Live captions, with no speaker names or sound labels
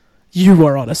You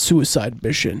are on a suicide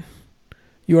mission.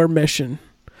 Your mission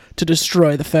to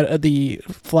destroy the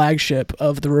flagship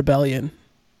of the rebellion.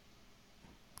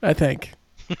 I think.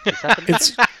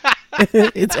 It's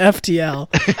it's FTL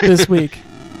this week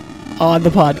on the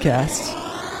podcast.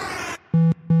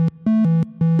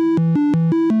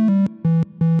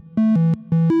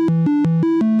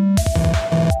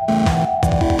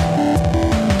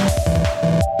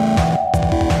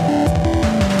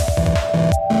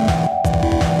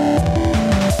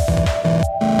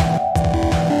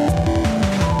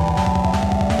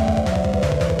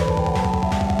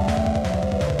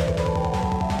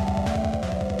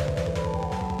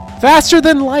 Faster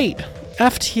Than Light,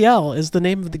 FTL, is the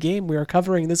name of the game we are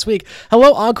covering this week.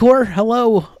 Hello, Encore.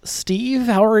 Hello, Steve.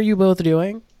 How are you both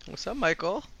doing? What's up,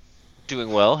 Michael?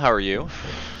 Doing well. How are you?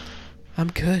 I'm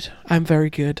good. I'm very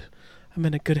good. I'm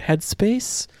in a good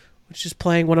headspace, which is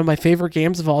playing one of my favorite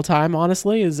games of all time,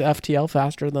 honestly, is FTL,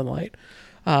 Faster Than Light.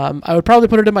 I would probably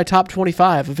put it in my top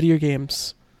 25 of video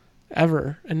games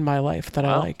ever in my life that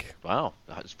I like. Wow.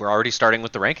 We're already starting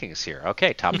with the rankings here.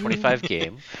 Okay, top 25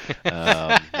 game.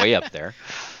 Way up there.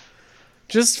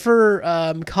 Just for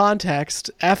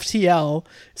context, FTL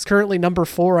is currently number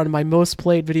 4 on my most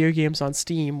played video games on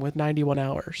Steam with 91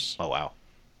 hours. Oh, wow.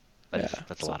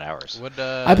 That's a lot of hours.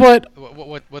 I put...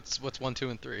 What's 1, 2,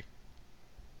 and 3?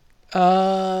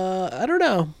 I don't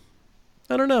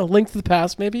know. Link to the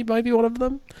Past maybe might be one of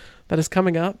them that is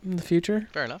coming up in the future.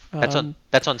 Fair enough.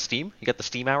 That's on Steam? You got the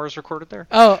Steam hours recorded there?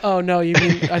 Oh no, you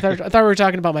mean I thought we were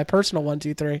talking about my personal 1,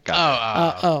 2, 3.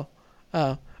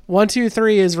 Gotcha. 1, 2,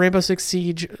 3 is Rainbow Six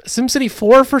Siege. SimCity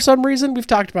 4 for some reason. We've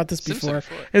talked about this before.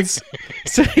 It's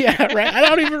so yeah, right. I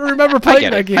don't even remember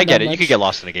playing that game. I get it. Much. You could get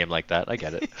lost in a game like that. I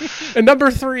get it. And number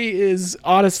 3 is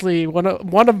honestly one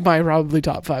of my probably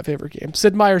top 5 favorite games.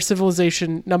 Sid Meier's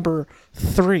Civilization number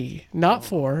 3, not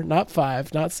 4, not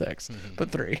 5, not 6,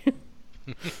 but 3.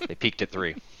 They peaked at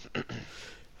 3.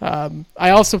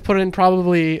 I also put in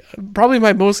probably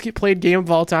my most played game of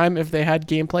all time, if they had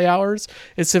gameplay hours,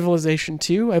 is Civilization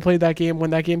 2. I played that game when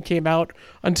that game came out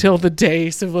until the day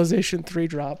Civilization 3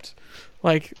 dropped,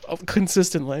 like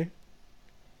consistently.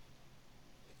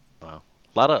 Wow,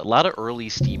 a lot of early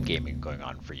Steam gaming going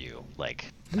on for you, like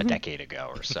a decade ago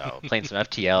or so. Playing some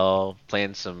FTL,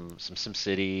 playing some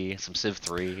SimCity, some Civ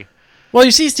 3. Well,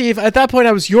 you see, Steve, at that point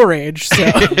I was your age, so...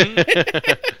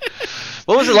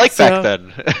 What was it like back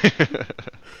then?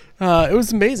 It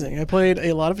was amazing. I played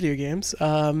a lot of video games.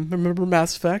 Remember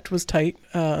Mass Effect was tight.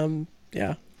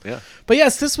 Yeah. But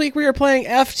yes, this week we are playing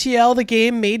FTL, the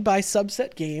game made by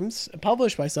Subset Games,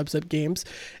 published by Subset Games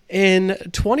in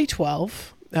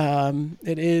 2012.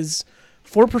 It is...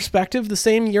 For perspective, the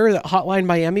same year that Hotline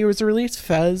Miami was released,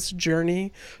 Fez,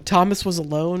 Journey, Thomas Was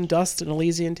Alone, Dust and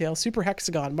Elysian Tale, Super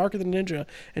Hexagon, Mark of the Ninja,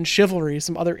 and Chivalry,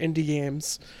 some other indie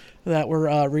games that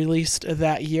were released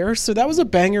that year. So that was a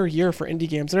banger year for indie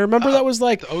games. And I remember that was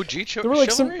like... The OG there were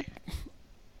like Chivalry?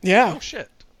 Yeah. Oh, shit.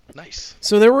 Nice.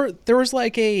 So there was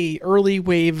like a early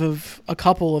wave of a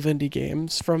couple of indie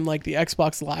games from like the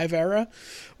Xbox Live era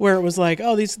where it was like,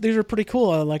 oh, these are pretty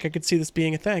cool. Like I could see this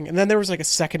being a thing. And then there was like a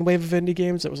second wave of indie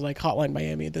games that was like Hotline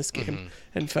Miami, this game,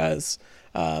 and Fez.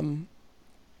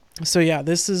 So yeah,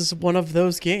 this is one of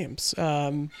those games.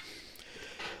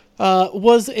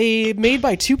 Was made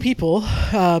by two people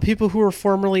who were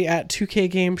formerly at 2K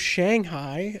Games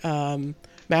Shanghai,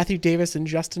 Matthew Davis and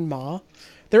Justin Ma.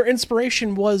 Their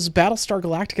inspiration was Battlestar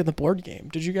Galactica, the board game.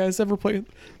 Did you guys ever play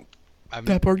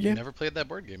that board game? I've never played that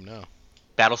board game, no.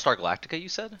 Battlestar Galactica, you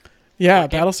said? Yeah,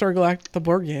 Battlestar Galactica, the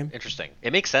board game. Interesting.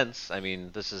 It makes sense. I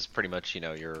mean, this is pretty much,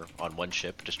 you're on one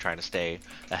ship just trying to stay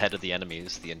ahead of the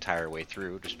enemies the entire way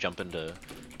through, just jump into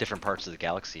different parts of the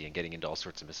galaxy and getting into all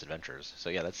sorts of misadventures. So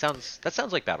yeah, that sounds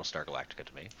like Battlestar Galactica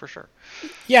to me, for sure.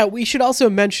 Yeah, we should also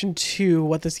mention too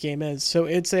what this game is. So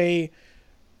it's a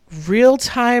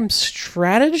real-time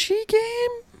strategy game?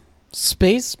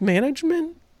 Space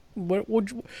management? What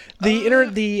would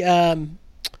the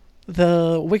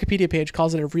Wikipedia page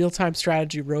calls it a real-time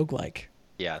strategy roguelike.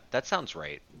 Yeah, that sounds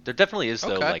right. There definitely is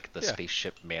though like the yeah.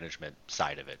 spaceship management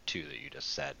side of it too that you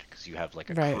just said, because you have like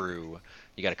a Right. crew,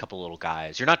 you got a couple little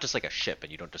guys. You're not just like a ship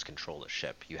and you don't just control the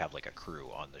ship. You have like a crew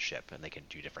on the ship and they can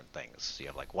do different things. So you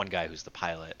have like one guy who's the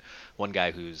pilot, one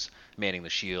guy who's manning the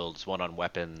shields, one on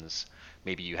weapons.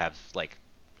 Maybe you have like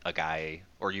a guy,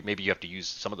 or maybe you have to use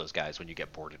some of those guys when you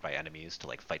get boarded by enemies to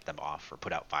like fight them off or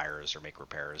put out fires or make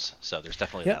repairs. So there's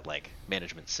definitely that like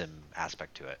management sim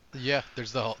aspect to it. Yeah,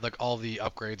 there's the like all the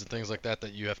upgrades and things like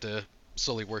that you have to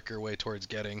slowly work your way towards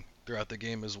getting throughout the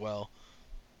game as well.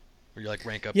 Where you like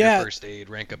rank up your first aid,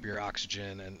 rank up your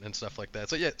oxygen and stuff like that.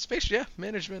 So yeah, space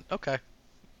management, okay.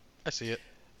 I see it.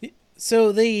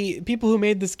 So the people who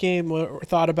made this game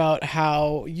thought about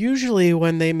how usually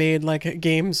when they made like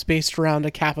games based around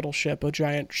a capital ship, a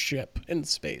giant ship in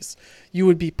space, you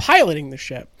would be piloting the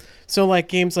ship. So like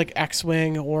games like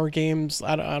X-Wing or games,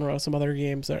 I don't know, some other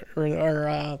games or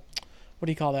what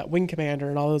do you call that? Wing Commander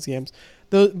and all those games.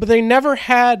 But they never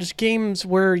had games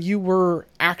where you were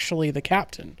actually the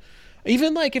captain.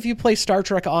 Even like if you play Star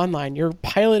Trek Online, you're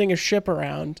piloting a ship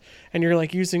around and you're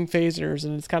like using phasers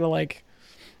and it's kind of like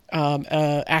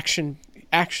actiony.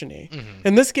 Mm-hmm.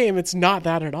 In this game, it's not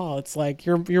that at all. It's like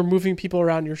you're moving people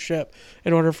around your ship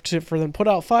in order for them to put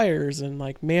out fires and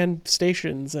like man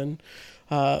stations and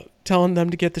telling them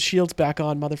to get the shields back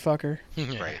on, motherfucker.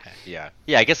 Right. Yeah.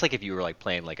 Yeah. I guess like if you were like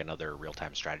playing like another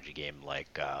real-time strategy game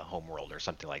like Homeworld or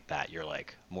something like that, you're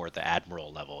like more at the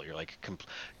admiral level. You're like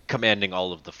commanding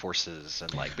all of the forces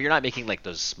and like, but you're not making like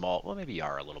those small. Well, maybe you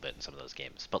are a little bit in some of those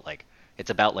games, but like it's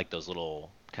about like those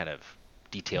little kind of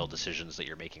detailed decisions that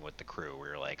you're making with the crew where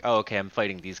you're like, oh, okay, I'm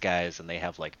fighting these guys and they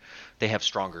have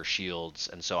stronger shields,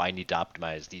 and so I need to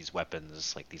optimize these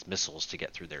weapons, like these missiles, to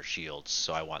get through their shields,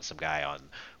 so I want some guy on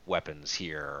weapons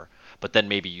here. But then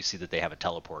maybe you see that they have a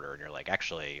teleporter and you're like,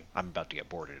 actually, I'm about to get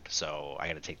boarded, so I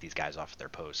got to take these guys off their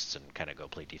posts and kind of go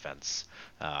play defense.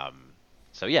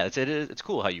 So yeah, it's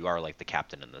cool how you are like the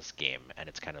captain in this game, and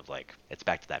it's kind of like it's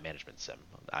back to that management sim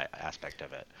aspect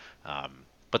of it.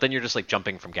 But then you're just like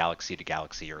jumping from galaxy to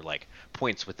galaxy or like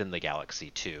points within the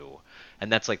galaxy too.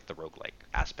 And that's like the roguelike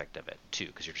aspect of it too,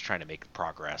 because you're just trying to make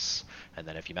progress. And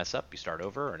then if you mess up, you start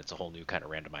over and it's a whole new kind of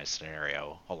randomized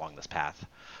scenario along this path.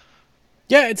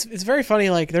 Yeah, it's very funny.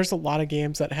 Like there's a lot of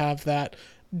games that have that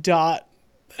dot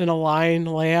in a line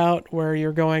layout where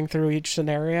you're going through each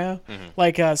scenario. Mm-hmm.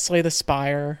 Like Slay the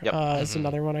Spire is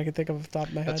another one I can think of off the top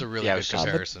of my head. That's a really good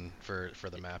comparison for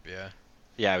the map, yeah.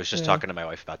 Yeah, I was just talking to my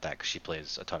wife about that because she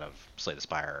plays a ton of Slay the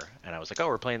Spire, and I was like, "Oh,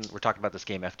 we're talking about this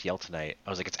game FTL tonight." I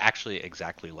was like, "It's actually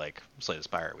exactly like Slay the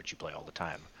Spire, which you play all the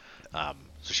time."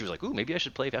 So she was like, "Ooh, maybe I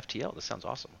should play FTL. This sounds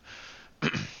awesome."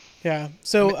 Yeah.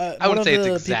 So I wouldn't say it's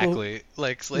exactly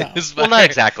like Slay the Spire. Well, not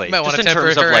exactly. You might want to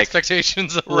temper her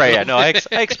expectations a little. Right. Yeah. No, I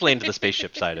explained the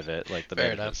spaceship side of it, like the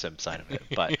management sim side of it,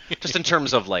 but just in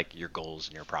terms of like your goals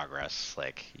and your progress,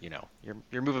 like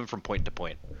you're moving from point to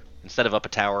point. Instead of up a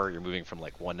tower, you're moving from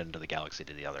like one end of the galaxy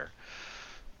to the other.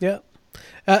 Yeah.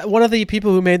 One of the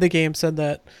people who made the game said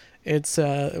that it's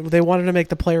they wanted to make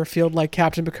the player feel like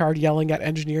Captain Picard yelling at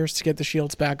engineers to get the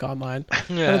shields back online.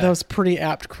 Yeah. That was a pretty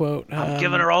apt quote. I'm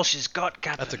giving her all she's got,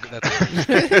 Captain. That's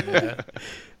a yeah.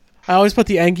 I always put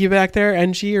the Engie back there,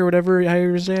 Engie or whatever how you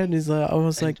understand. And he's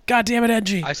almost like, God damn it,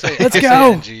 Engie. Let's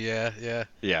go. Engie,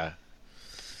 yeah.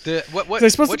 They're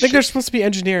supposed to be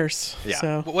engineers. Yeah.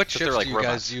 So. What ships do you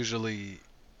guys usually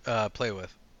play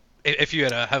with? If you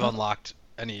have unlocked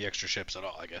any extra ships at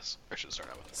all, I guess I should start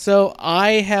out with. So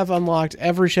I have unlocked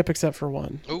every ship except for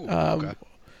one. Ooh, okay.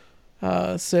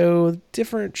 So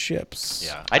different ships.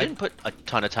 Yeah, I didn't put a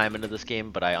ton of time into this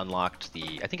game, but I unlocked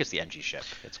I think it's the Engie ship.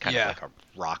 It's kind of like a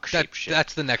rock-shaped ship.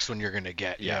 That's the next one you're gonna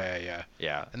get. Yeah.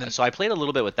 And then so I played a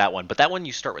little bit with that one, but that one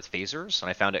you start with phasers, and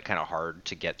I found it kind of hard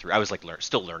to get through. I was like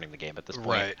still learning the game at this point.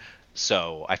 Right.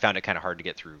 So I found it kind of hard to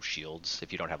get through shields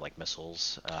if you don't have like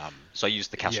missiles. So I used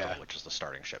the Kestrel, which is the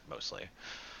starting ship mostly.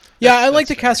 Yeah, I like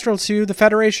the Kestrel too. The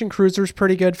Federation Cruiser is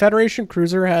pretty good. Federation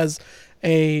Cruiser has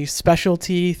a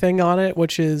specialty thing on it,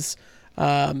 which is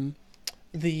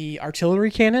the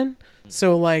artillery cannon.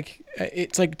 So like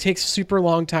it's like takes super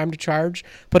long time to charge,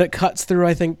 but it cuts through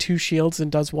I think 2 shields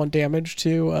and does 1 damage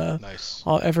to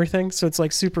everything. So it's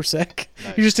like super sick.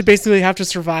 Nice. You just basically have to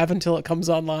survive until it comes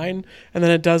online, and then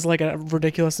it does like a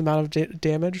ridiculous amount of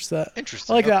damage. So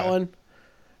interesting. I like that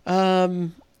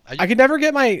one. I could never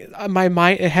get my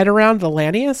head around the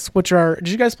Lanius, which are. Did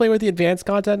you guys play with the advanced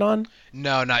content on?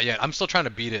 No, not yet. I'm still trying to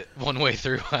beat it one way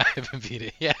through. I haven't beat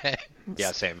it yet.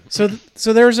 Yeah, same.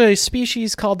 So there's a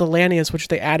species called the Lanius, which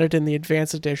they added in the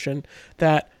advanced edition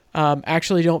that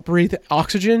actually don't breathe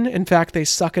oxygen. In fact, they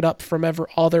suck it up from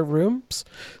all their rooms.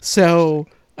 So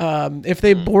if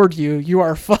they board you, you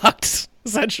are fucked.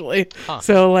 Essentially.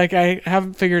 So like I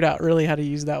haven't figured out really how to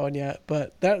use that one yet,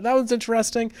 but that one's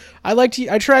interesting. I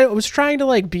was trying to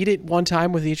like beat it one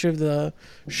time with each of the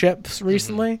ships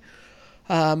recently.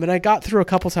 And I got through a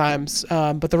couple times.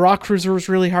 But the Rock Cruiser was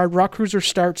really hard. Rock Cruiser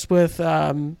starts with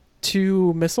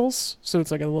 2 missiles, so it's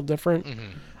like a little different.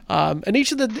 And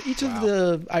each of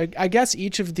the I guess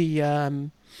each of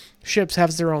the ships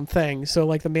has their own thing. So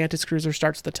like the Mantis cruiser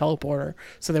starts with the teleporter,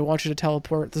 so they want you to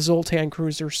teleport. The Zoltan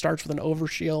cruiser starts with an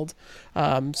overshield,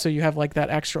 so you have like that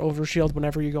extra overshield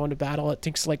whenever you go into battle. It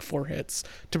takes like 4 hits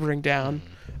to bring down.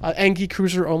 Engi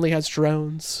cruiser only has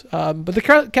drones, but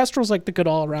the Kestrel's like the good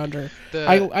all-rounder.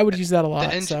 I would use that a lot.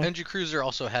 The Engi cruiser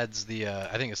also has the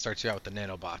I think it starts you out with the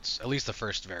nanobots, at least the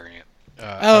first variant.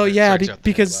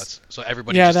 Because so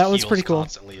everybody just that was pretty cool.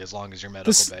 Constantly as long as your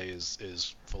medical bay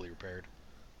is fully repaired.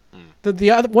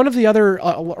 The other one of the other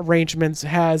arrangements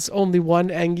has only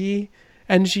one NG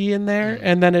in there,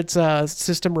 and then it's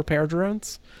system repair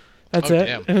drones. That's it.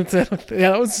 Damn. And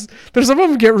it's there's some of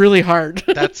them get really hard.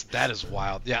 that is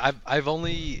wild. Yeah, I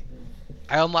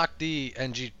unlocked the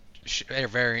NG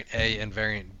variant A and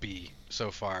variant B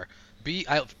so far. B,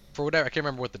 for whatever, I can't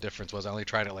remember what the difference was. I only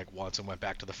tried it like once and went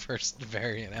back to the first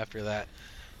variant after that.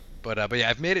 But yeah,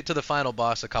 I've made it to the final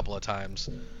boss a couple of times.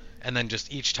 And then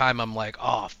just each time I'm like,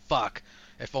 oh, fuck.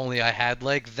 If only I had,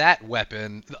 like, that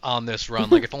weapon on this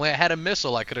run. Like, if only I had a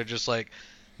missile, I could have just, like,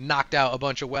 knocked out a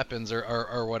bunch of weapons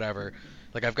or whatever.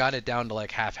 Like, I've gotten it down to,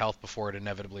 like, half health before it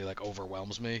inevitably, like,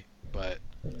 overwhelms me. But...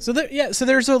 So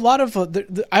there's a lot of...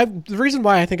 the reason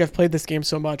why I think I've played this game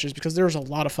so much is because there's a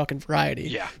lot of fucking variety.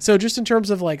 Yeah. So just in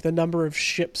terms of, like, the number of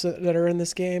ships that are in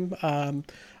this game, I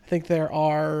think there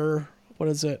are,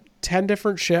 10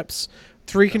 different ships...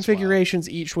 3 configurations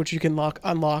each, which you can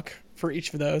unlock for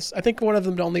each of those. I think one of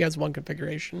them only has 1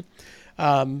 configuration.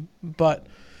 But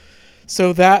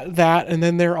so that, and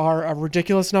then there are a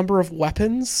ridiculous number of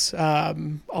weapons. A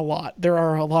lot. There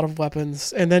are a lot of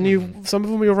weapons. And then some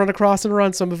of them you'll run across and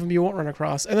run, some of them you won't run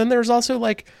across. And then there's also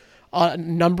like a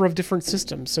number of different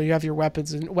systems. So you have your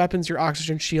weapons, your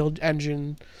oxygen shield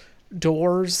engine,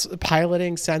 doors,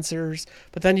 piloting, sensors,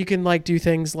 but then you can like do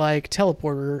things like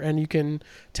teleporter, and you can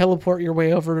teleport your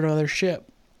way over to another ship.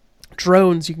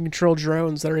 Drones, you can control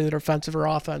drones that are either offensive or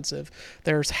offensive.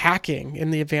 There's hacking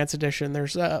in the advanced edition.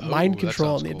 There's mind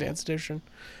control in the advanced edition.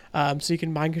 So you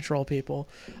can mind control people.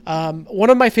 One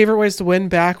of my favorite ways to win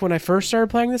back when I first started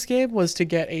playing this game was to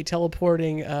get a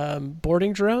teleporting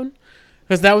boarding drone.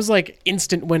 Because that was like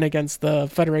instant win against the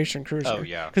Federation cruiser. Oh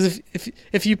yeah. Because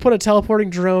if you put a teleporting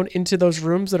drone into those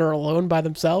rooms that are alone by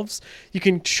themselves, you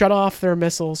can shut off their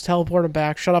missiles, teleport them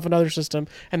back, shut off another system,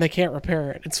 and they can't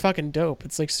repair it. It's fucking dope.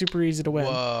 It's like super easy to win.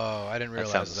 Whoa! I didn't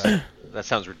realize that. That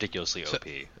sounds ridiculously OP.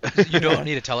 You don't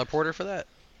need a teleporter for that?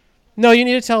 No, you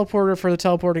need a teleporter for the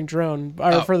teleporting drone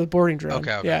or for the boarding drone.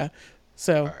 Okay. Yeah.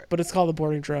 So, right. But it's called the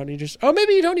boarding drone. You just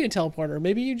maybe you don't need a teleporter.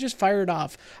 Maybe you just fire it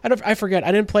off. I forget.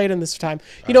 I didn't play it in this time.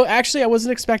 Actually, I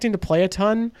wasn't expecting to play a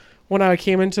ton when I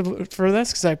came for this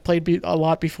because I played a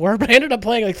lot before, but I ended up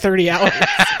playing like 30 hours.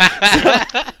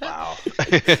 Wow.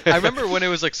 I remember when it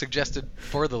was like suggested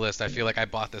for the list. I feel like I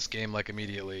bought this game like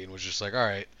immediately and was just like, all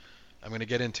right, I'm gonna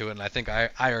get into it. And I think I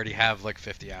already have like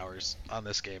 50 hours on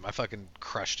this game. I fucking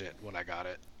crushed it when I got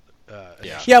it.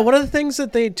 Yeah, one of the things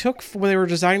that they took when they were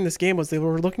designing this game was they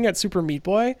were looking at Super Meat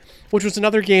Boy, which was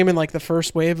another game in like the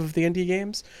first wave of the indie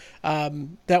games.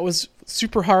 That was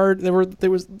super hard.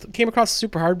 Came across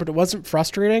super hard, but it wasn't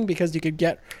frustrating because you could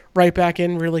get right back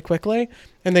in really quickly.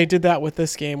 And they did that with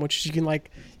this game, which you can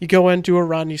you go in, do a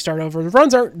run, you start over. The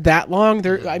runs aren't that long.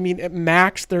 At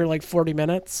max they're like 40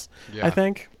 minutes, I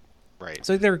think. Right.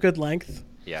 So they're a good length.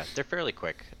 Yeah, they're fairly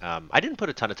quick. I didn't put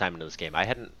a ton of time into this game. I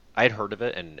had heard of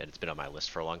it, and it's been on my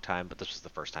list for a long time, but this was the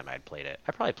first time I had played it.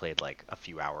 I probably played like a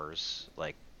few hours,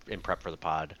 like in prep for the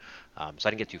pod, so I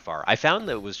didn't get too far. I found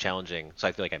that it was challenging, so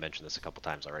I feel like I mentioned this a couple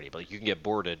times already, but you can get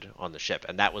boarded on the ship,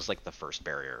 and that was like the first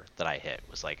barrier that I hit.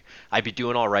 Was like I'd be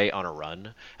doing all right on a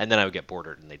run, and then I would get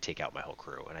boarded, and they'd take out my whole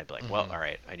crew, and I'd be like, well, all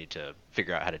right, I need to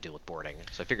figure out how to deal with boarding.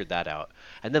 So I figured that out,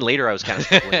 and then later I was kind of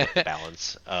struggling with the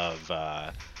balance of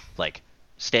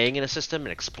staying in a system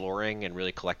and exploring and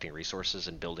really collecting resources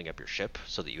and building up your ship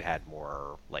so that you had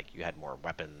more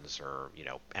weapons or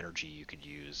energy you could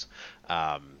use,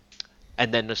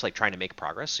 and then just trying to make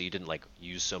progress so you didn't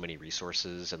use so many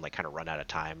resources and kind of run out of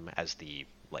time as the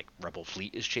rebel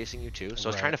fleet is chasing you too. So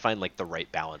I was trying to find the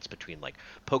right balance between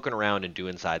poking around and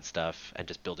doing side stuff and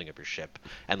just building up your ship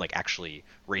and actually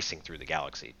racing through the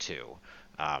galaxy too.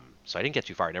 So I didn't get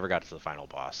too far. I never got to the final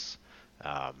boss.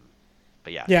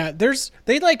 But yeah. Yeah,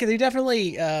 they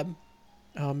definitely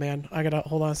oh man,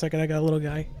 hold on a second, I got a little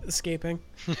guy escaping.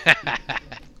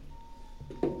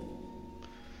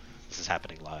 This is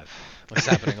happening live. What's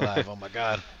happening live? Oh my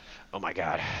god. Oh my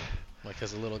god. Mike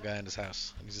has a little guy in his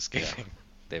house and he's escaping. Yeah.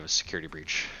 They have a security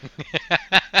breach.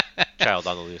 Child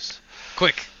on the loose.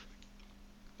 Quick.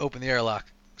 Open the airlock.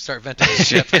 Start venting the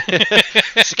ship.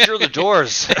 Secure the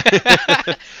doors.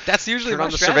 That's usually turn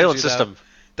on the surveillance system.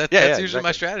 That's usually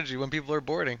my strategy when people are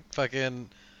boarding. Fucking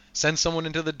send someone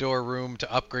into the door room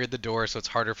to upgrade the door so it's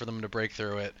harder for them to break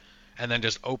through it, and then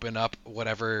just open up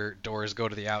whatever doors go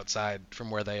to the outside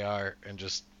from where they are and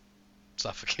just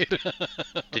suffocate.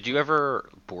 Did you ever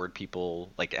board people,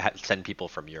 like send people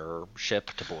from your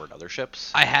ship to board other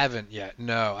ships? I haven't yet.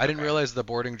 No, I didn't realize the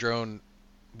boarding drone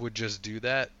would just do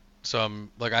that. So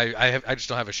I'm like, I just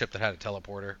don't have a ship that had a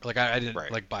teleporter. Like I didn't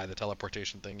like buy the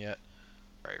teleportation thing yet.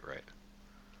 Right.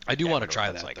 I do want to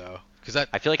try that though, because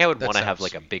I feel like I would want to have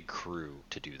like a big crew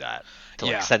to do that, to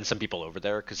like send some people over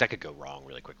there, because that could go wrong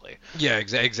really quickly. Yeah,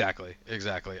 exactly.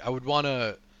 I'd want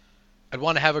to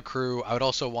have a crew. I would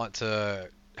also want to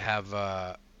have.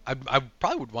 I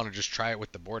probably would want to just try it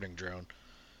with the boarding drone,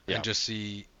 and just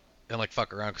see and like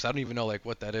fuck around, because I don't even know like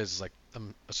what that is. Like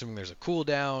I'm assuming there's a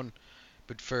cooldown,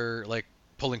 but for like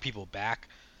pulling people back.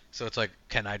 So it's like,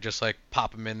 can I just like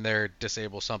pop them in there,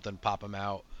 disable something, pop them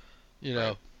out, you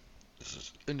know,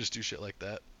 and just do shit like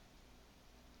that.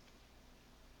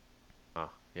 Oh,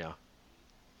 yeah.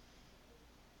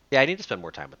 Yeah, I need to spend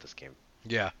more time with this game.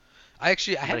 Yeah. I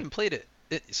haven't played it.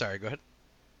 Sorry, go ahead.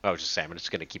 I was just saying, I'm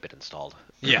just going to keep it installed.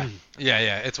 Yeah.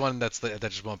 It's one that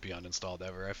just won't be uninstalled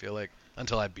ever, I feel like,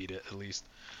 until I beat it, at least.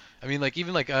 I mean, like,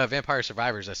 even, like, Vampire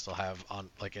Survivors I still have on,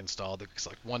 like, installed, because,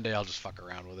 like, one day I'll just fuck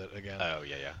around with it again. Oh,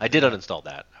 yeah. I did uninstall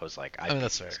that. I was like, I mean,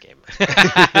 that's fair. This game.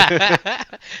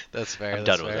 That's fair. I'm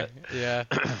done with it. Yeah.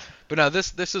 But no,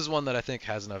 this is one that I think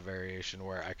has enough variation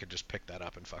where I could just pick that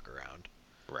up and fuck around.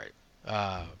 Right.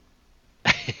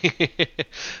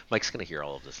 Mike's going to hear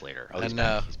all of this later. Oh,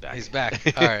 he's back.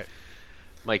 All right.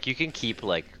 Mike, you can keep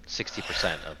like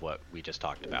 60% of what we just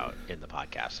talked about in the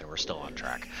podcast, and we're still on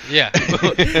track. Yeah,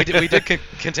 we did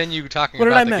continue talking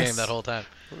about the game that whole time.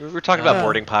 We were talking about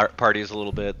boarding parties a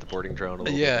little bit, the boarding drone a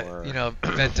little bit more. Yeah, you know,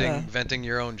 venting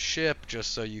your own ship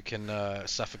just so you can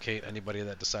suffocate anybody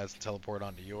that decides to teleport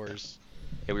onto yours.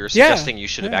 Yeah, we were suggesting you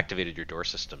should have activated your door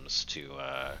systems to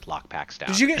lock packs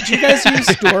down. Do you guys use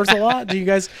doors a lot? Do you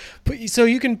guys so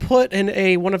you can put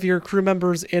one of your crew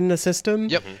members in the system,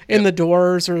 in the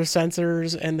doors or the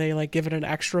sensors, and they like give it an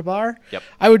extra bar? Yep.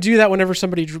 I would do that whenever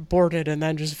somebody boarded, and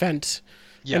then just vent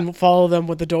and follow them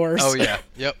with the doors. Oh yeah,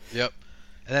 yep.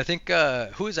 And I think I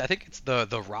think it's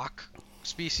the rock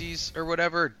species or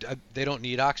whatever. They don't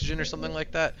need oxygen or something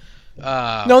like that.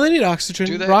 No, they need oxygen.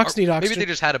 Do they? Rocks need oxygen. Maybe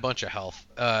they just had a bunch of health,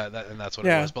 and that's what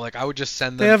it was. But like, I would just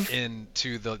send them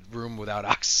into the room without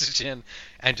oxygen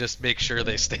and just make sure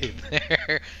they stayed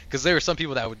there. Because there were some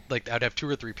people that I'd have 2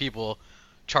 or 3 people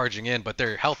charging in, but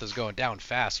their health is going down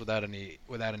fast without any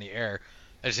air.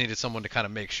 I just needed someone to kind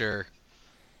of make sure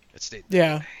it stayed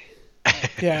there.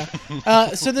 Yeah.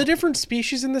 So the different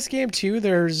species in this game too,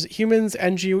 there's humans,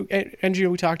 NG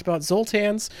we talked about,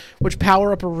 Zoltans, which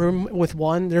power up a room with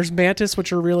 1. There's Mantis,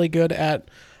 which are really good at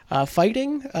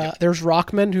fighting. There's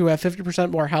Rockmen, who have 50%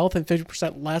 more health and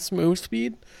 50% less move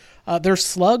speed. There's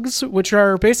Slugs, which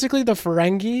are basically the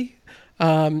Ferengi.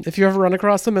 If you ever run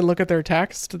across them and look at their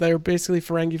text, they're basically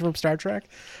Ferengi from Star Trek,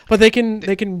 but they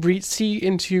can see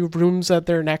into rooms that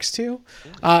they're next to.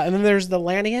 And then there's the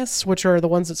Lanius, which are the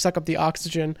ones that suck up the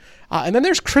oxygen. And then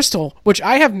there's Crystal, which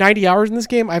I have 90 hours in this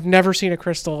game. I've never seen a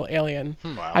Crystal alien.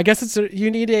 Wow. I guess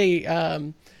you need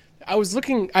I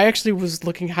actually was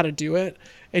looking how to do it,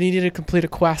 and you need to complete a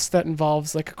quest that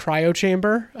involves like a cryo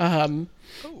chamber.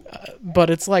 But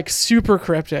it's like super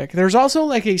cryptic. There's also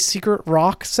like a secret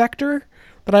rock sector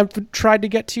that I've tried to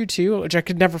get to too, which I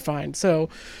could never find. So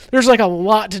there's like a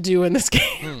lot to do in this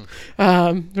game.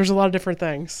 There's a lot of different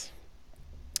things.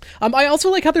 I also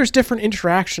like how there's different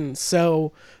interactions.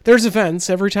 So there's events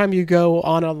every time you go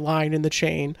on a line in the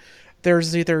chain.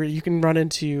 There's either you can run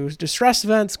into distress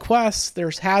events, quests.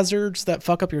 There's hazards that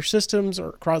fuck up your systems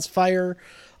or cause fire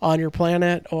on your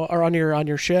planet or on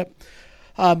your ship.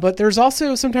 But there's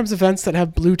also sometimes events that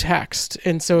have blue text,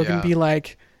 and so it can be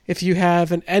like if you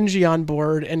have an NG on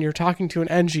board and you're talking to an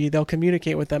NG, they'll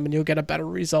communicate with them and you'll get a better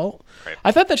result. Right.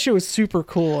 I thought that shit was super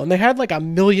cool, and they had like a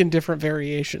million different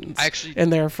variations in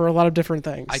there for a lot of different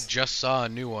things. I just saw a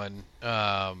new one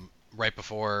right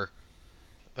before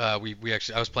I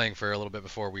was playing for a little bit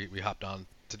before we hopped on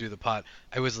to do the pod.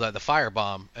 It was the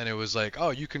firebomb, and it was like,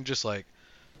 oh, you can just like.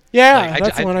 Yeah, like,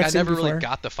 that's the one I've seen never before. really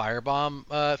got the firebomb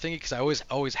thingy because I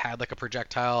always had like a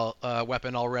projectile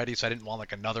weapon already, so I didn't want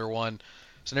like another one.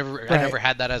 So I never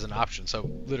had that as an option. So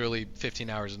literally 15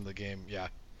 hours into the game,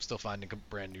 still finding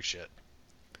brand new shit.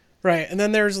 Right, and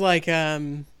then there's like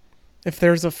if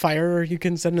there's a fire, you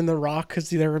can send in the rock because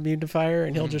they're immune to fire,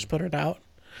 and he'll just put it out.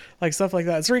 like stuff like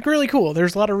that. It's really cool.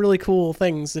 There's a lot of really cool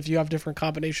things if you have different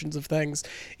combinations of things.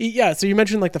 Yeah, so you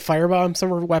mentioned like the firebomb.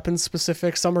 Some are weapon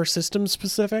specific, some are system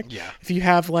specific. Yeah. If you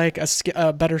have like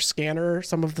a better scanner,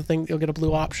 some of the things you'll get a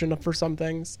blue option for some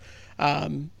things.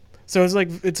 So it's like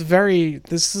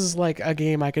this is like a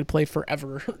game I could play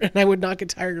forever and I would not get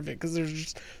tired of it because there's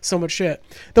just so much shit.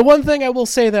 The one thing I will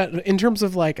say that in terms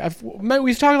of like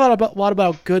we've talked a lot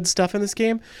about good stuff in this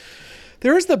game.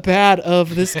 There is the bad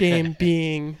of this game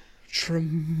being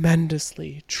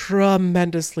tremendously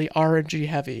RNG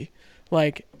heavy.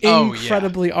 Like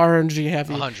incredibly RNG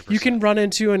heavy. 100%. You can run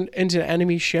into an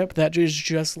enemy ship that is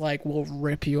just like will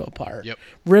rip you apart. Yep.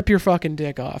 Rip your fucking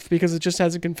dick off because it just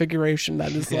has a configuration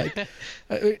that is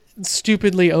like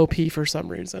stupidly OP for some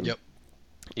reason. Yep.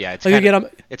 Yeah, it's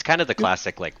like it's kind of the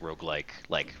classic like roguelike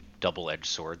like double-edged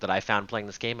sword that I found playing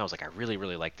this game. I was like, I really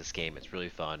like this game. It's really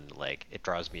fun. Like, it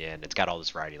draws me in. It's got all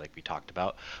this variety like we talked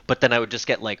about. But then I would just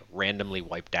get like randomly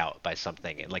wiped out by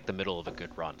something in like the middle of a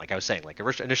good run. Like I was saying, like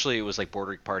initially it was like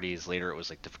border parties, later it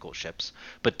was like difficult ships.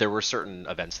 But there were certain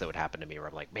events that would happen to me where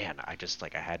I'm like, man, I just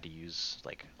like I had to use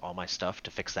like all my stuff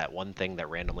to fix that one thing that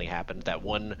randomly happened. That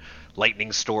one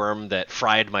lightning storm that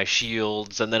fried my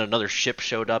shields, and then another ship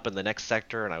showed up in the next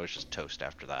sector, and I was just toast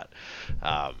after that.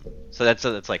 So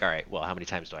that's like, all right, well, how many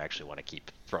times do I actually want to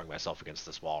keep throwing myself against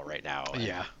this wall right now? And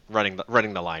yeah.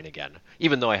 Running the line again,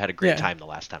 even though I had a great time the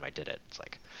last time I did it. It's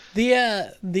like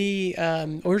we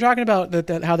were talking about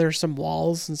that how there's some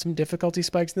walls and some difficulty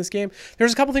spikes in this game.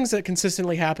 There's a couple things that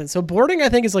consistently happen. So boarding, I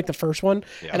think, is like the first one,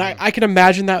 and I can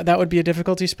imagine that would be a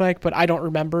difficulty spike, but I don't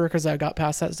remember because I got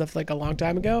past that stuff like a long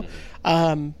time ago.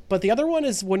 But the other one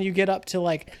is when you get up to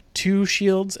like 2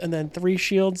 shields and then 3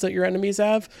 shields that your enemies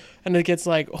have, and it gets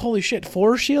like, holy shit,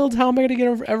 4 shields? How am I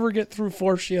gonna ever get through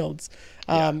 4 shields?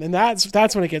 And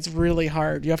that's when it gets really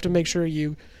hard. You have to make sure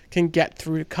you can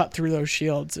cut through those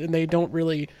shields, and they don't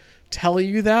really tell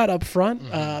you that up front.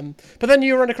 But then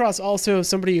you run across also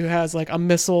somebody who has like a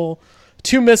missile,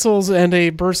 2 missiles and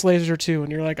a burst laser 2,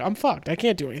 and you're like, I'm fucked. I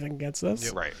can't do anything against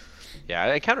this. Right. Yeah,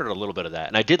 I encountered a little bit of that,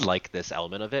 and I did like this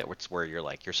element of it, where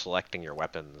you're selecting your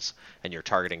weapons and you're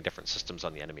targeting different systems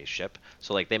on the enemy's ship.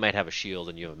 So like they might have a shield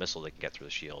and you have a missile that can get through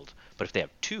the shield, but if they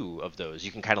have 2 of those,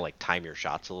 you can kind of like time your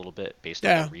shots a little bit based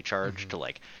on the recharge to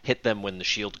like hit them when the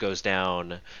shield goes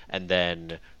down, and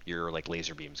then your like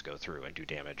laser beams go through and do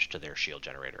damage to their shield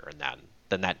generator, and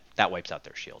then that wipes out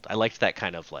their shield. I liked that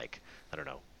kind of like, I don't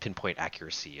know, pinpoint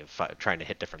accuracy of trying to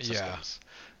hit different systems.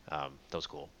 That was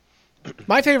cool.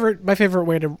 My favorite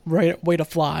way to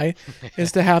fly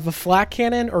is to have a flat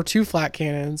cannon or 2 flat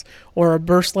cannons, or a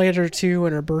burst laser 2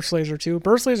 and a burst laser 2.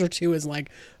 Burst laser 2 is like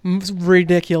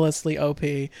ridiculously OP.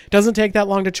 Doesn't take that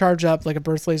long to charge up like a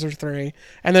burst laser 3,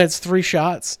 and then it's 3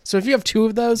 shots. So if you have 2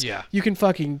 of those, you can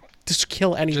fucking just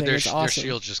kill anything. It's awesome. Their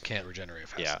shields just can't regenerate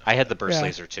fast enough. I had the burst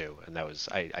laser too, and that was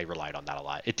I relied on that a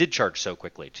lot. It did charge so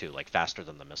quickly too, like faster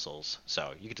than the missiles.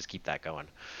 So you could just keep that going.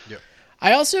 Yeah.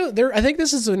 I think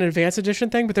this is an advanced edition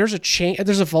thing, but there's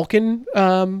a Vulcan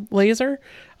laser,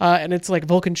 and it's like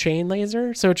Vulcan chain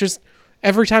laser. So it just,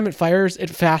 every time it fires,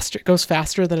 it goes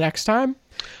faster the next time.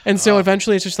 And so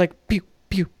eventually it's just like pew,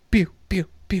 pew, pew, pew,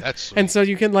 pew. That's sweet. And so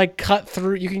you can like cut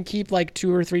through, you can keep like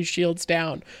 2 or 3 shields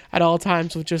down at all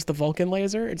times with just the Vulcan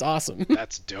laser. It's awesome.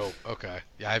 That's dope. Okay.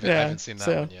 Yeah, I haven't seen that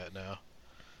one yet, no.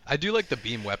 I do like the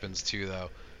beam weapons too, though.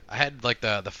 I had like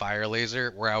the fire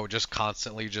laser where I would just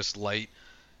constantly just light,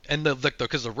 and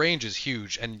because the range is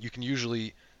huge, and you can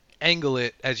usually angle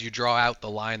it as you draw out the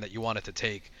line that you want it to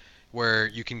take, where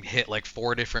you can hit like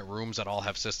 4 different rooms that all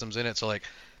have systems in it. So like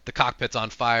the cockpit's on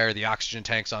fire, the oxygen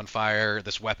tank's on fire,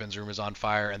 this weapons room is on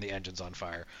fire, and the engine's on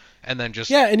fire, and then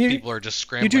just people are just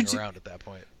scrambling around at that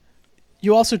point.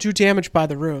 You also do damage by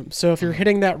the room. So if you're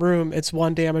hitting that room, it's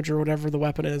 1 damage, or whatever the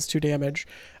weapon is, 2 damage,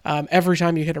 every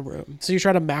time you hit a room. So you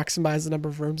try to maximize the number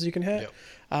of rooms you can hit.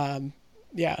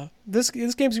 Yep. This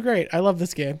game's great. I love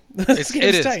this game.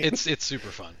 It's super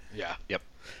fun. Yeah. Yep.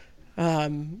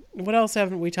 What else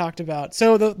haven't we talked about?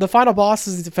 So the final boss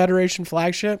is the Federation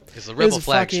flagship. It's the Rebel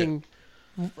flagship.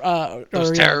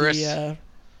 Those terrorists.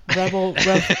 Rebel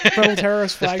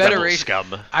terrorist flag. The Federation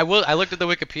scum. I looked at the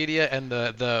Wikipedia, and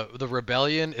the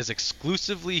Rebellion is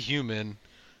exclusively human,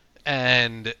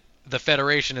 and the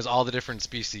Federation is all the different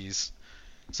species.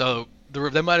 So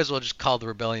they might as well just call the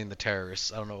Rebellion the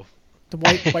terrorists. I don't know. The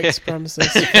white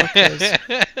supremacists.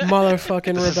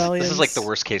 Motherfucking rebellions. This is like the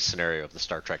worst case scenario of the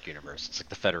Star Trek universe. It's like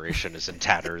the Federation is in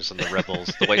tatters and the rebels,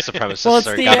 the white supremacists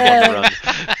are got one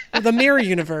to run. The mirror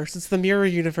universe. It's the mirror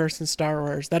universe in Star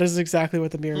Wars. That is exactly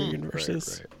what the mirror universe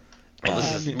is. Right. Well,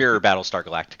 this is Mirror Battlestar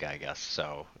Galactica, I guess.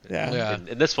 So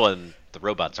in this one, The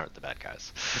robots aren't the bad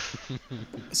guys.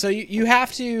 So you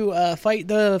have to fight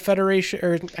the Federation,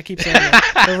 or I keep saying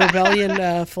that, the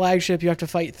Rebellion flagship. You have to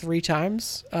fight 3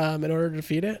 times in order to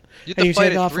defeat it. You have to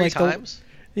fight it 3 like times?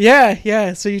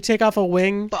 Yeah. So you take off a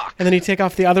wing, Fuck. and then you take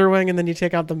off the other wing, and then you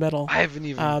take out the middle. I haven't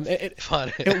even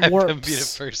fought it. It I warps. haven't beat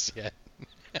it first yet.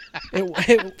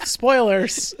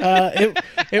 Spoilers.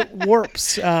 It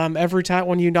warps every time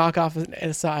when you knock off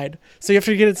a side. So you have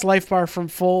to get its life bar from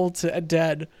full to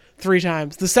dead 3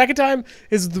 times. The second time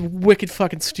is the wicked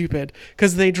fucking stupid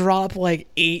because they drop like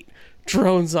 8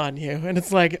 drones on you, and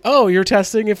it's like, oh, you're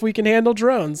testing if we can handle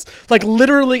drones. Like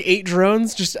literally 8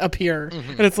 drones just appear,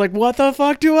 and it's like, what the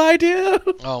fuck do I do?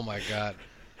 Oh my god.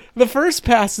 The first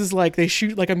pass is like they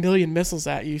shoot like 1,000,000 missiles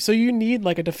at you, so you need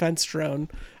like a defense drone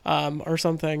or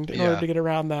something in order to get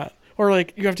around that, or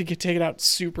like you have to take it out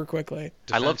super quickly.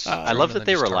 I love that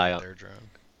they rely on.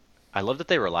 I love that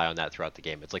they rely on that throughout the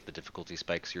game. It's like the difficulty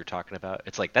spikes you were talking about.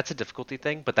 It's like that's a difficulty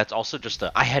thing, but that's also just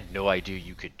I had no idea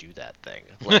you could do that thing.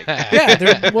 Like, yeah,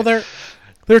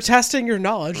 they're testing your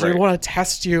knowledge. Right. They want to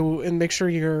test you and make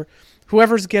sure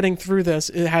whoever's getting through this,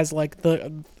 it has like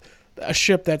a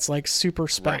ship that's like super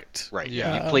spec'd. Right.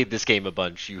 Yeah. You played this game a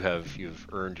bunch. You've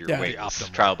earned your weight.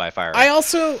 Trial by fire. I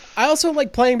also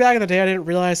like playing back in the day. I didn't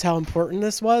realize how important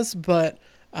this was, but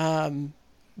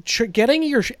getting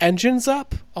your engines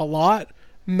up a lot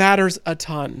matters a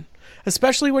ton,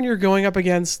 especially when you're going up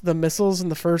against the missiles in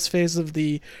the first phase of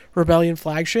the Rebellion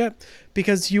flagship,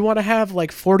 because you want to have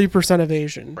like 40%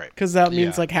 evasion, because that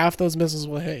means like half those missiles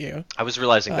will hit you. I was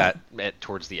realizing that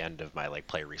towards the end of my like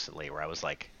play recently, where I was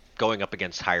like going up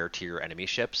against higher tier enemy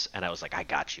ships, and I was like, I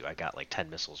got you. I got like 10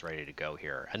 missiles ready to go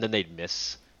here, and then they'd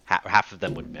miss. Half of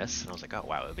them would miss, and I was like, oh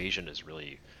wow, evasion is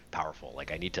really powerful.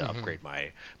 Like I need to upgrade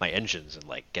my engines and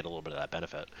like get a little bit of that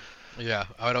benefit. Yeah,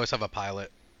 I would always have a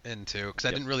pilot in too, because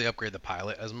I didn't really upgrade the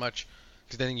pilot as much,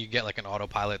 because then you get like an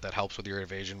autopilot that helps with your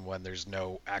evasion when there's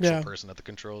no actual person at the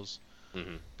controls.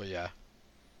 But yeah,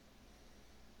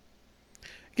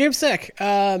 game's sick.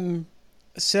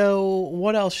 So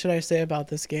what else should I say about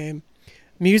this game?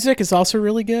 Music is also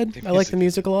really good. I like the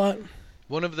music a lot.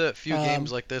 One of the few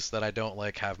games like this that I don't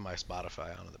like have my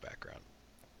Spotify on in the background.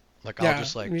 Like I'll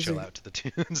just like chill out to the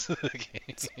tunes of the game.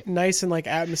 It's nice and like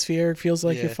atmospheric. Feels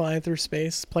like you're flying through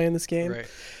space playing this game. Right.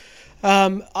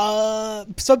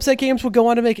 Subset Games will go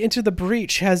on to make Into the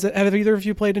Breach. Have either of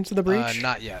you played Into the Breach?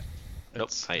 Not yet. Nope,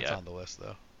 not yet. It's on the list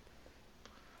though.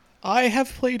 I have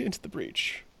played Into the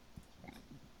Breach.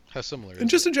 How similar? And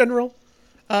just in general,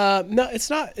 no, it's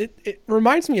not. It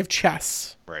reminds me of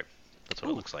chess. Right. That's what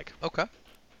it looks like. Okay.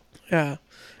 Yeah,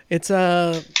 it's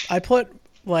I put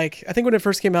like, I think when it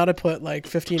first came out, I put like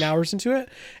 15 hours into it,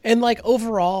 and like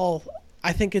overall,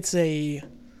 I think I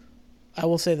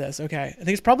will say this. Okay, I think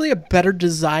it's probably a better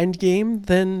designed game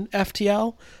than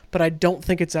FTL, but I don't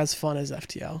think it's as fun as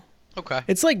FTL. Okay.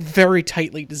 It's like very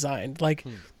tightly designed. Like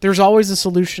there's always a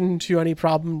solution to any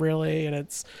problem really,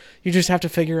 and you just have to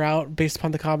figure out based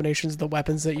upon the combinations of the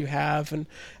weapons that you have and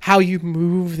how you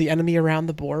move the enemy around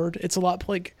the board. It's a lot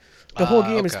like the whole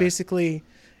game is basically,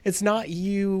 it's not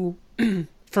you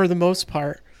for the most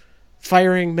part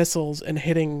firing missiles and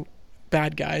hitting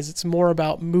bad guys. It's more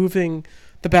about moving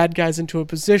the bad guys into a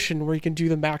position where you can do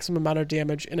the maximum amount of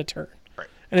damage in a turn.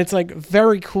 And it's like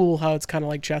very cool how it's kind of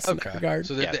like chess in that regard.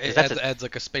 So it adds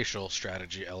like a spatial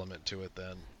strategy element to it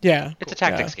then. Yeah. It's a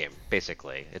tactics game,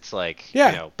 basically. It's like,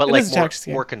 but like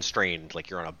more constrained, like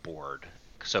you're on a board.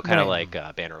 So kind of like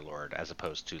Bannerlord as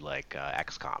opposed to like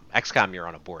XCOM. XCOM, you're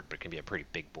on a board, but it can be a pretty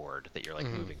big board that you're like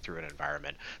moving through an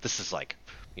environment. This is like,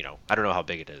 I don't know how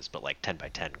big it is, but like 10 by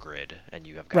 10 grid, and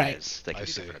you have guys that can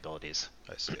do different abilities.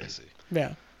 I see.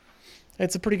 Yeah.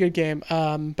 It's a pretty good game.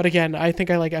 But again, I think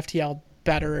I like FTL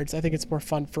better. I think it's more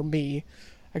fun for me.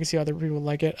 I can see how other people would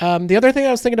like it. The other thing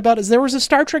I was thinking about is there was a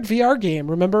Star Trek VR game.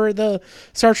 Remember the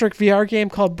Star Trek VR game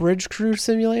called Bridge Crew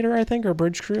Simulator, I think, or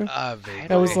Bridge Crew?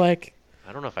 That was like,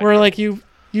 I don't know if where like you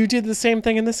did the same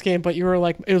thing in this game, but you were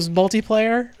like, it was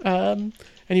multiplayer, and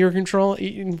you were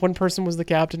controlling. One person was the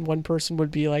captain, one person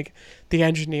would be like the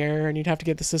engineer, and you'd have to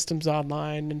get the systems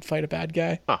online and fight a bad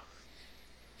guy. Huh.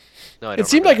 No, it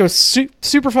seemed like it was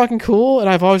super fucking cool, and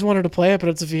I've always wanted to play it, but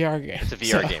it's a VR game. It's a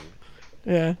VR game.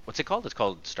 Yeah. What's it called? It's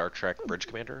called Star Trek Bridge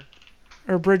Commander?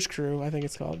 Or Bridge Crew, I think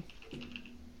it's called.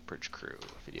 Bridge Crew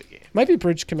video game. Might be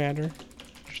Bridge Commander.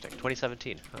 Interesting.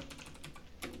 2017. Huh.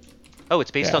 Oh,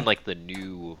 it's based on like the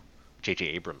new J.J.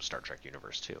 Abrams Star Trek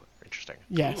universe too. Interesting.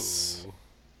 Yes. Ooh.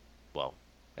 Well,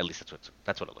 at least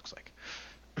that's what it looks like.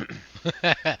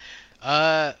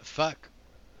 Fuck.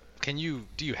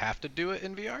 Do you have to do it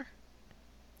in VR?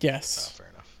 Yes. Oh, fair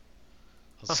enough.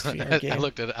 VR I game.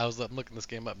 looked at it. I'm looking this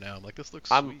game up now. I'm like, this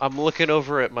looks I'm sweet. I'm looking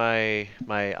over at my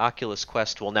Oculus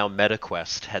Quest, well now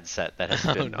MetaQuest headset that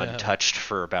has been no. untouched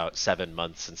for about 7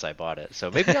 months since I bought it.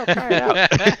 So maybe I'll try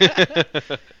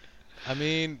it out. I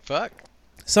mean, fuck.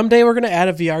 Someday we're gonna add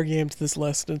a VR game to this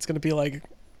list, and it's gonna be like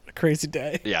a crazy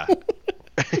day. Yeah.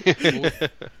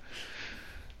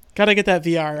 Gotta get that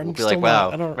VR. I'm We'll be still like, not,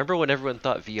 wow, I don't. remember when everyone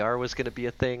thought VR was going to be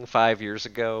a thing 5 years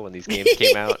ago when these games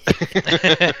came out?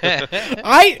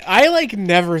 I like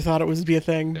never thought it was be a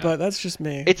thing, but that's just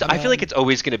me. I feel like it's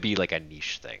always going to be like a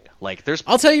niche thing. Like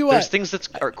I'll tell you there's what. things that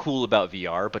are cool about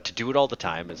VR, but to do it all the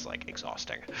time is like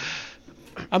exhausting.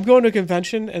 I'm going to a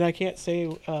convention, and I can't say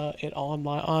it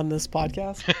on this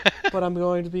podcast, but I'm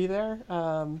going to be there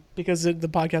because the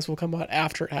podcast will come out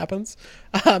after it happens.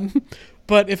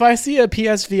 But if I see a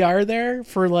PSVR there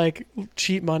for like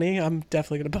cheap money, I'm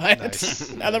definitely going to buy it.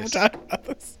 Nice. Now that we're talking about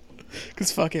this,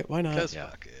 because fuck it, why not? Because Yeah.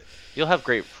 fuck it. You'll have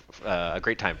a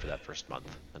great time for that first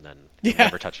month, and then you'll Yeah.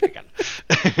 never touch it again.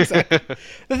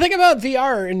 The thing about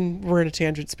VR, and we're in a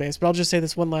tangent space, but I'll just say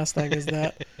this one last thing is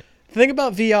that the thing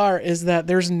about VR is that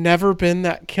there's never been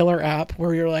that killer app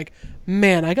where you're like,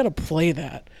 man, I gotta play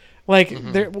that. Like,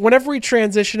 whenever we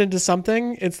transition into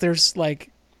something, there's like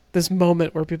this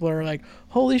moment where people are like,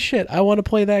 holy shit, I want to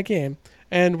play that game.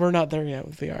 And we're not there yet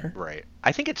with VR. Right.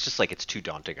 I think it's just like it's too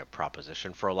daunting a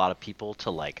proposition for a lot of people to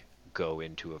like go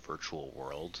into a virtual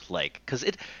world, like because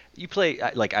you play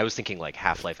like I was thinking like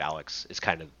Half-Life Alyx is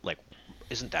kind of like,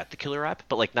 isn't that the killer app?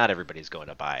 But like not everybody's going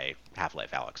to buy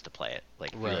Half-Life Alyx to play it.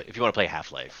 Like Right. if you want to play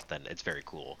Half-Life, then it's very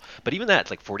cool. But even that,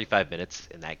 like 45 minutes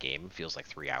in that game feels like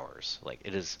 3 hours. Like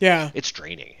it is. Yeah. It's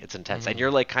draining. It's intense, and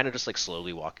you're like kind of just like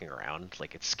slowly walking around.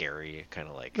 Like it's scary, kind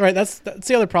of like. Right, that's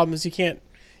the other problem is you can't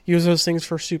use those things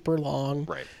for super long.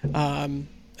 Right.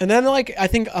 And then, like, I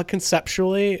think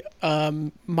conceptually,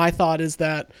 my thought is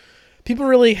that people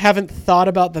really haven't thought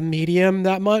about the medium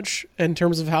that much in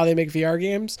terms of how they make VR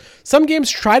games. Some games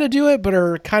try to do it, but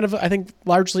are kind of, I think,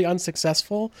 largely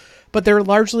unsuccessful. But they're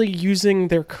largely using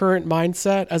their current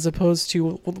mindset as opposed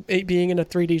to it being in a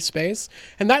 3D space.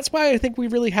 And that's why I think we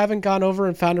really haven't gone over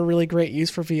and found a really great use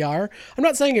for VR. I'm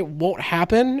not saying it won't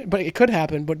happen, but it could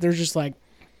happen. But there's just like,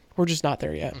 we're just not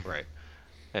there yet. Right.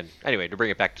 And anyway, to bring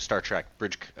it back to Star Trek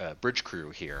Bridge Crew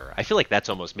here, I feel like that's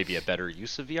almost maybe a better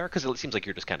use of VR because it seems like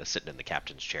you're just kind of sitting in the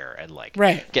captain's chair and like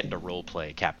getting to role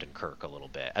play Captain Kirk a little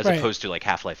bit, as opposed to like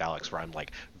Half-Life Alyx, where I'm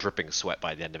like dripping sweat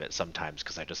by the end of it sometimes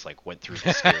because I just like went through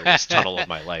the scariest tunnel of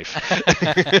my life.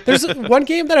 There's one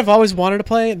game that I've always wanted to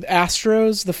play,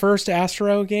 Astros, the first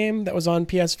Astro game that was on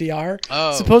PSVR.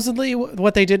 Oh. Supposedly,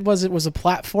 what they did was it was a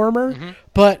platformer,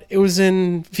 but it was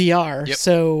in VR,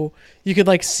 so you could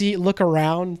like look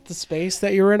around the space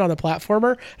that you were in on the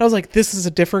platformer. And I was like, this is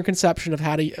a different conception of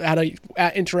how to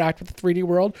interact with the 3D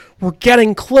world. We're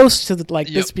getting close to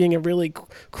this being a really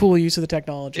cool use of the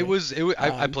technology.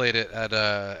 I played it at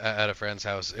a friend's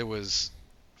house. It was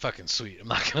fucking sweet. I'm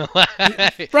not gonna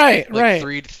lie. Right.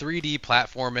 3D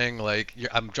platforming. Like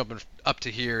I'm jumping up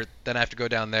to here, then I have to go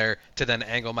down there to then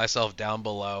angle myself down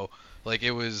below. Like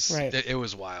it was it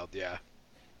was wild. Yeah.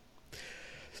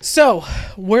 So,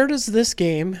 where does this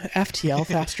game, FTL,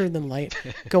 Faster Than Light,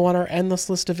 go on our endless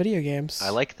list of video games? I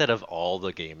like that of all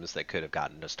the games that could have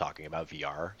gotten us talking about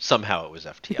VR, somehow it was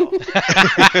FTL.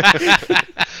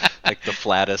 Like the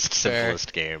flattest,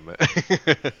 simplest game.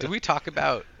 Did we talk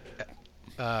about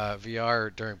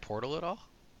VR during Portal at all?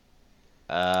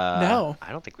 No.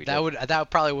 I don't think we did. That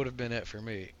probably would have been it for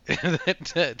me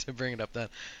to bring it up then.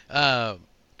 All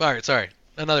right, sorry.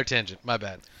 Another tangent. My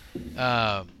bad.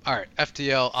 All right,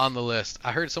 FTL on the list.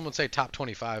 I heard someone say top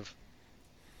 25.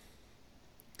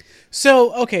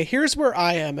 So, okay, here's where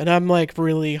I am, and I'm like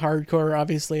really hardcore,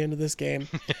 obviously, into this game.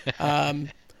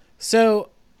 So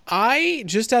I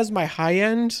just as my high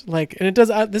end, like, and it does.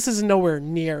 This is nowhere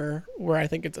near where I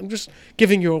think it's. I'm just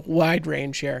giving you a wide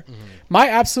range here. My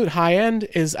absolute high end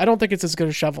is I don't think it's as good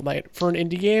as Shovel Knight for an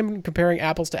indie game. Comparing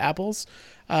apples to apples.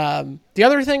 The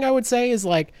other thing I would say is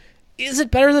like, is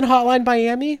it better than Hotline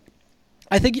Miami?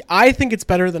 I think it's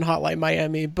better than Hotline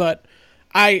Miami, but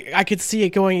I could see it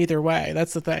going either way.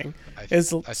 That's the thing. I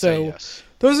say yes.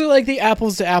 Those are like the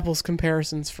apples to apples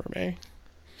comparisons for me.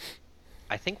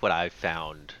 I think what I've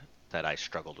found that I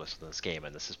struggled with in this game,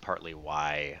 and this is partly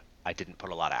why I didn't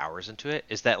put a lot of hours into it,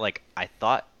 is that like I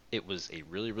thought it was a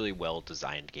really, really well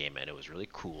designed game, and it was really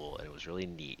cool, and it was really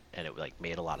neat, and it like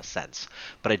made a lot of sense.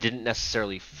 But I didn't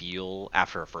necessarily feel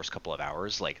after a first couple of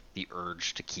hours like the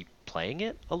urge to keep playing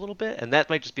it a little bit, and that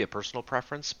might just be a personal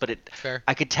preference. But Fair.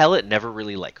 I could tell it never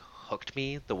really like hooked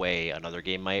me the way another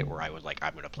game might, where I would like,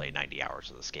 I'm going to play 90 hours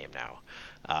of this game now.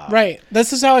 Right.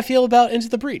 This is how I feel about Into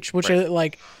the Breach, which Right. I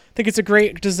think it's a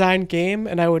great designed game,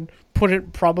 and I would put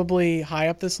it probably high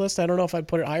up this list. I don't know if I'd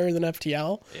put it higher than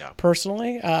FTL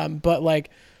personally, but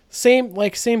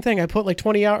same thing. I put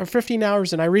 20 hours, 15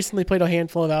 hours, and I recently played a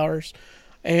handful of hours,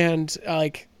 and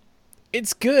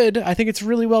it's good. I think it's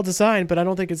really well designed, but I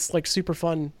don't think it's super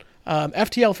fun.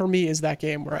 FTL for me is that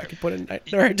game where I could put in,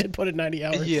 or I did put in 90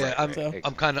 hours. Yeah, Right.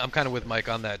 I'm kind of with Mike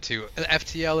on that too.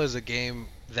 FTL is a game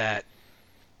that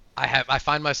I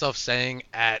find myself saying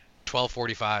at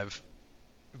 12:45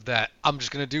 that I'm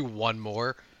just gonna do one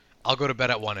more. I'll go to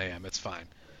bed at 1 a.m. It's fine,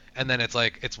 and then it's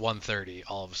 1:30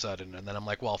 all of a sudden, and then I'm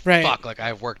like, well, Right. fuck, I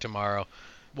have work tomorrow.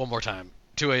 One more time.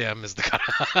 2 a.m. is the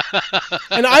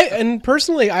cutoff. And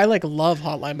personally, I love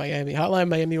Hotline Miami. Hotline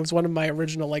Miami was one of my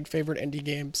original favorite indie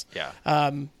games. Yeah.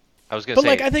 I was gonna but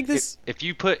say, I think this if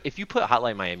you put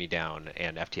Hotline Miami down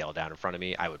and FTL down in front of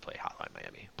me, I would play Hotline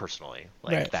Miami personally.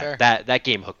 Right. Fair. That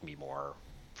game hooked me more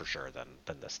for sure than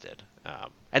this did.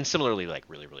 And similarly,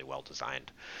 really really well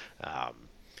designed.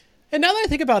 And now that I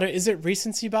think about it, is it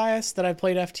recency bias that I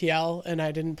played FTL and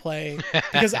I didn't play?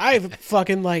 Because I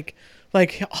fucking like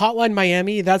Hotline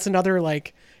Miami. That's another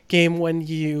game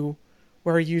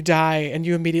where you die and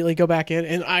you immediately go back in,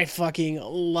 and I fucking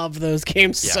love those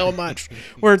games so much.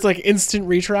 Where it's instant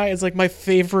retry. It's my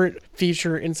favorite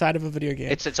feature inside of a video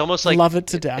game. It's almost like love it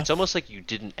to death. It's almost like you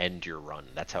didn't end your run.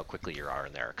 That's how quickly you are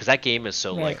in there. Because that game is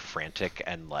so Right. frantic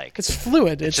and It's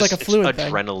fluid. It's just, a fluid it's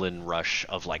thing. adrenaline rush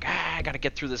of I gotta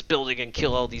get through this building and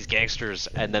kill all these gangsters,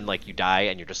 and then you die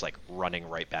and you're just running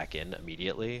right back in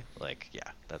immediately.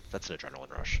 That's an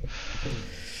adrenaline rush.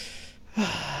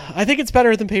 I think it's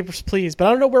better than Papers, Please, but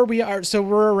I don't know where we are. So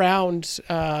we're around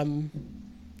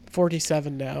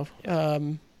 47 now.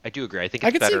 I do agree. I think I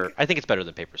it's could see- better. I think it's better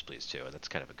than Papers, Please too. That's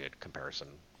kind of a good comparison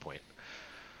point.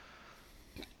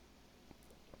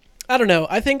 I don't know.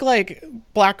 I think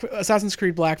Assassin's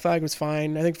Creed Black Flag was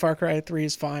fine. I think Far Cry 3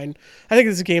 is fine. I think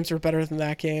these games are better than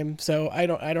that game. So I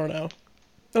don't know.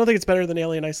 I don't think it's better than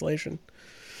Alien Isolation.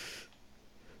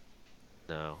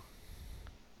 No.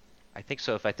 I think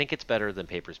so. If I think it's better than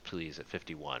Papers, Please at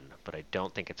 51, but I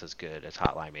don't think it's as good as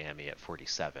Hotline Miami at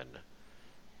 47.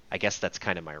 I guess that's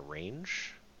kind of my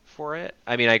range for it.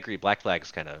 I mean, I agree. Black Flag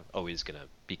is kind of always going to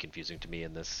be confusing to me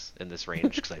in this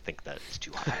range because I think that it's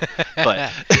too high. But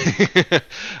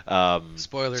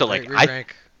Spoiler. So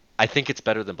re-rank. I think it's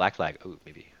better than Black Flag. Oh,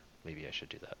 maybe I should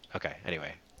do that. Okay.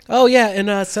 Anyway. Oh, yeah,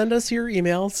 and send us your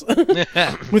emails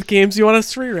with games you want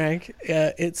us to re-rank.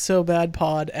 It's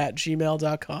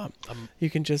sobadpod@gmail.com. You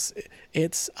can just,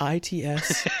 it's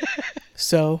ITS,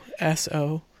 so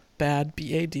bad,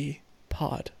 BAD,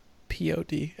 pod,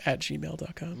 POD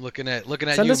 @gmail.com. I'm looking at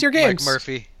Send you, us your games. Mike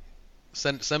Murphy.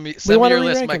 Send me wanna your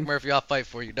list, re-rank Mike 'em. Murphy. I'll fight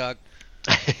for you, dog.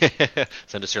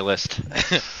 Send us your list.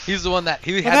 He's the one that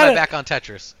he had had my a- back on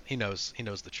Tetris. He knows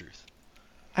the truth.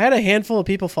 I had a handful of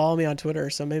people follow me on Twitter,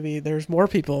 so maybe there's more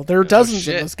people. There are dozens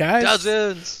of those guys.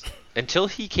 Dozens. Until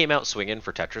he came out swinging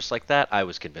for Tetris like that, I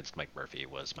was convinced Mike Murphy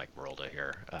was Mike Merolda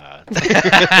here. And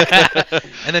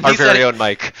then Our he very said, own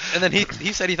Mike. and then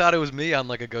he said he thought it was me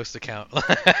on a ghost account.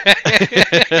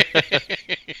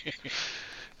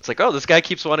 It's oh, this guy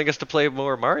keeps wanting us to play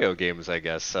more Mario games, I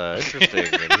guess. Interesting.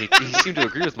 And he seemed to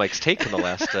agree with Mike's take in the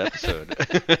last episode.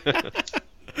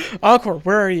 Encore,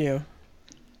 where are you?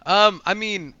 I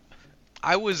mean,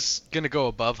 I was gonna go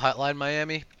above Hotline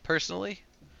Miami personally.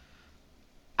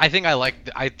 I think I like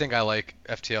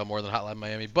FTL more than Hotline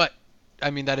Miami, but I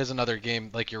mean that is another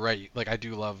game. You're right. I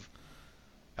do love.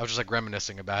 I was just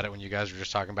reminiscing about it when you guys were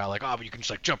just talking about oh, but you can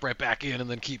just jump right back in and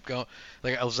then keep going.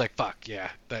 I was fuck yeah,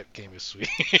 that game is sweet.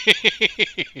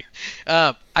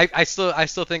 I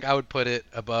still think I would put it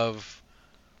above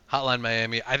Hotline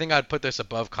Miami. I think I'd put this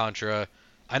above Contra.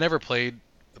 I never played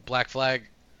Black Flag,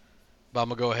 but I'm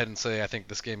gonna go ahead and say I think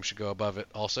this game should go above it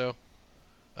also.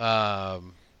 I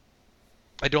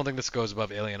don't think this goes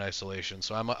above Alien Isolation,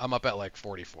 so I'm up at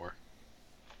 44.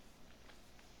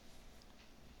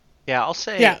 Yeah, I'll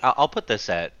say Yeah. I'll put this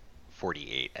at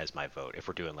 48 as my vote. If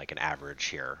we're doing an average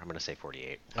here, I'm gonna say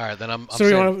 48. All right, then I'm So we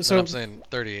saying, wanna- then so- I'm saying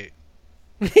 38.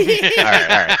 All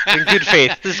right. In good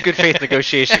faith. This is good faith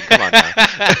negotiation. Come on now. All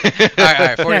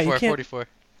right, 44, you can't- 44.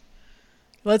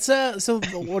 Let's so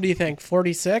what do you think?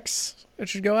 46 it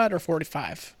should go at, or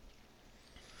 45?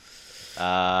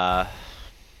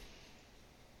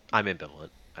 I'm ambivalent.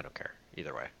 I don't care.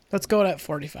 Either way. Let's go at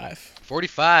 45.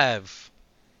 45.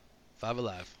 5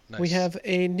 Alive. Nice. We have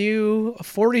a new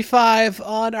 45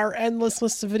 on our endless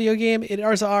list of video game. It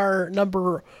is our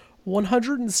number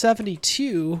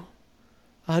 172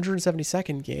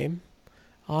 172nd game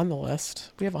on the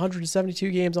list. We have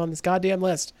 172 games on this goddamn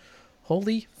list.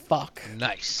 Holy fuck.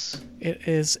 Nice. It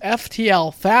is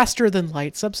FTL, Faster Than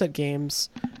Light Subset Games,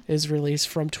 is released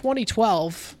from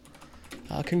 2012.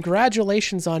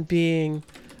 Congratulations on being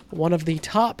one of the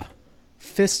top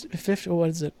 50. What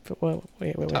is it? Wait.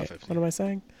 Top 50. What am I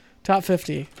saying? Top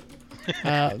 50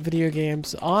 video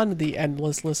games on the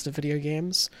endless list of video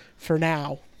games for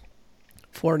now.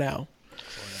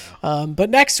 But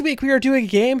next week we are doing a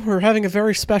game. We're having a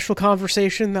very special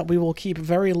conversation that we will keep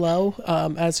very low,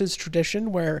 as is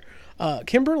tradition, where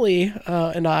Kimberly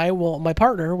and my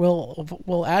partner,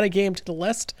 will add a game to the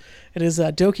list. It is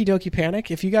Doki Doki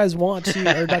Panic. If you guys want to,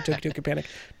 or not Doki Doki Panic,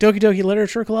 Doki Doki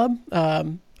Literature Club.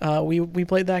 We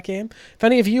played that game. If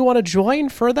any of you want to join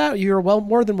for that, you're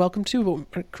more than welcome to.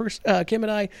 But Kim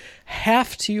and I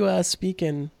have to speak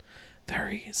in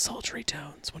very sultry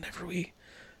tones whenever we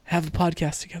have a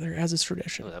podcast together, as is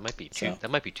tradition. Oh, that might be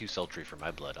too sultry for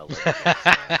my blood. I'll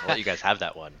let you guys have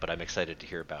that one. But I'm excited to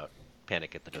hear about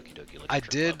Panic at the Doki Doki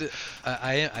Literature Club.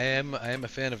 I am a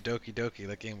fan of Doki Doki.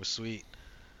 That game was sweet.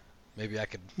 Maybe I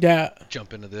could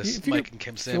jump into this Mike and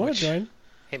Kim sandwich. Join.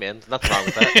 Hey man, nothing wrong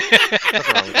with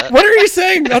that. What are you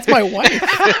saying? That's my wife.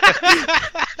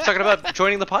 Talking about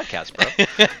joining the podcast, bro.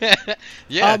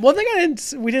 Yeah. One thing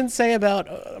we didn't say about.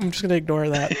 I'm just gonna ignore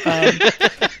that.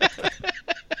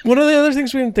 One of the other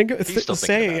things we didn't think of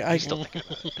say.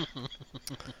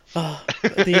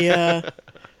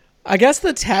 I guess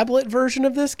the tablet version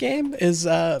of this game is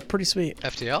pretty sweet.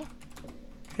 FTL?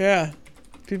 Yeah,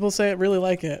 people say it really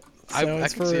like it. So I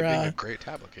it's can see it being a great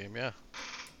tablet game. Yeah.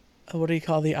 What do you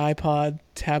call the iPod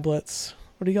tablets?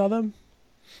 What do you call them?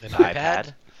 An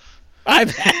iPad.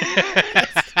 iPad.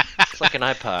 It's like an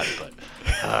iPod, but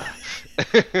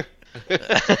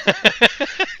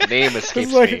name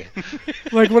escapes me.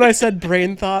 Like when I said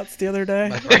brain thoughts the other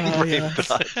day. Brain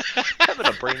thought. Having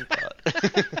a brain thought.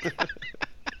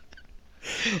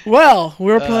 Well,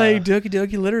 we're playing Doki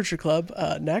Doki Literature Club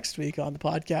next week on the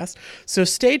podcast, so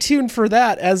stay tuned for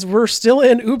that, as we're still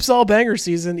in Oops All Banger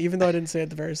season, even though I didn't say it at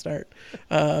the very start.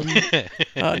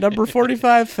 Number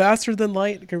 45, Faster Than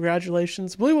Light.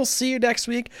 Congratulations. We will see you next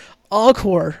week.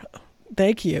 Encore.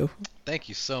 Thank you. Thank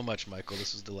you so much, Michael.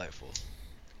 This was delightful.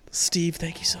 Steve,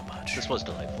 thank you so much. This was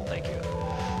delightful. Thank you.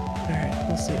 All right,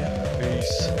 we'll see you.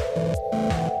 Peace.